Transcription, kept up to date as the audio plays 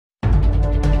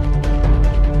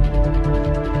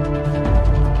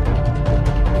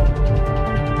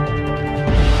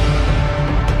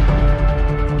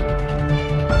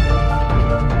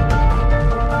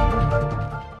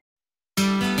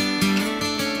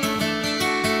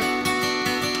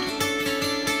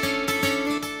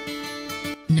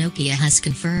Nokia has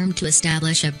confirmed to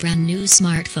establish a brand new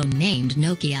smartphone named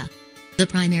Nokia. The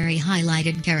primary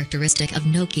highlighted characteristic of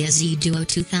Nokia Z Duo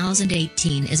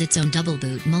 2018 is its own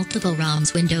double-boot multiple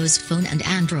ROMs Windows Phone and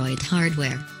Android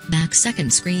hardware, back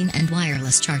second screen and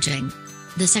wireless charging.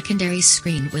 The secondary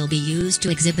screen will be used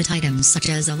to exhibit items such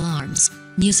as alarms,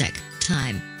 music,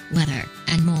 time, weather,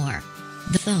 and more.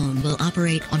 The phone will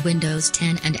operate on Windows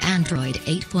 10 and Android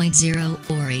 8.0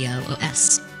 Oreo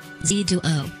OS. Z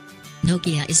Duo.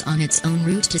 Nokia is on its own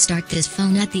route to start this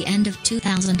phone at the end of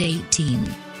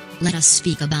 2018. Let us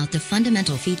speak about the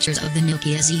fundamental features of the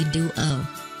Nokia Z Duo.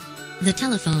 The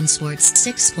telephone sports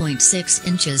 6.6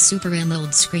 inches Super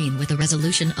AMOLED screen with a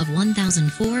resolution of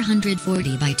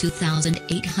 1440 by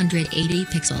 2880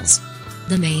 pixels.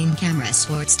 The main camera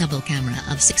sports double camera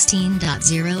of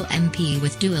 16.0 MP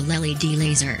with dual LED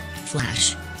laser,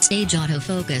 flash, stage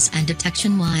autofocus and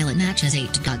detection, while it matches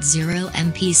 8.0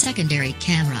 MP secondary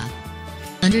camera.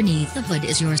 Underneath the hood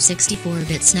is your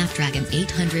 64-bit Snapdragon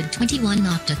 821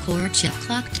 octa-core chip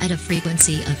clocked at a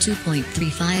frequency of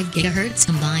 2.35 GHz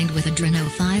combined with Adreno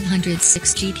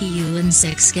 506 GPU and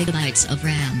 6 GB of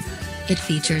RAM. It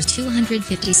features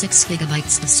 256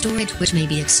 GB of storage which may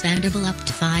be expandable up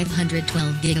to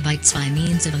 512 GB by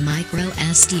means of a micro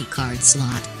SD card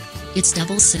slot. It's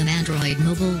double SIM Android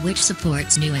mobile which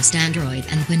supports newest Android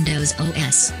and Windows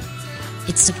OS.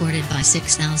 It's supported by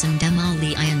 6000 mAh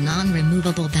Li-ion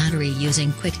non-removable battery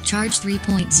using Quick Charge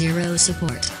 3.0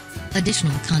 support.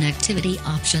 Additional connectivity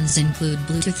options include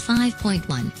Bluetooth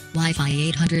 5.1, Wi-Fi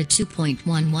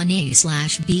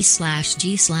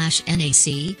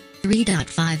 802.11a/b/g/NAC,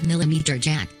 3.5mm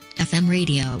jack, FM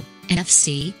radio,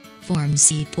 NFC, Form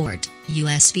C port,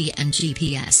 USB and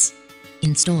GPS.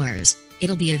 In stores,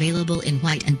 it'll be available in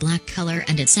white and black color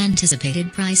and its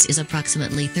anticipated price is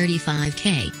approximately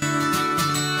 $35K.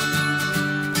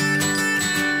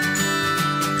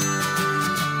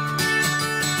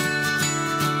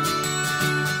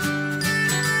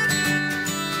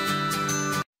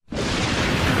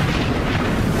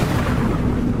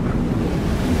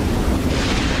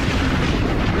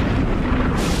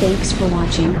 Thanks for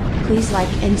watching. Please like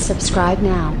and subscribe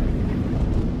now.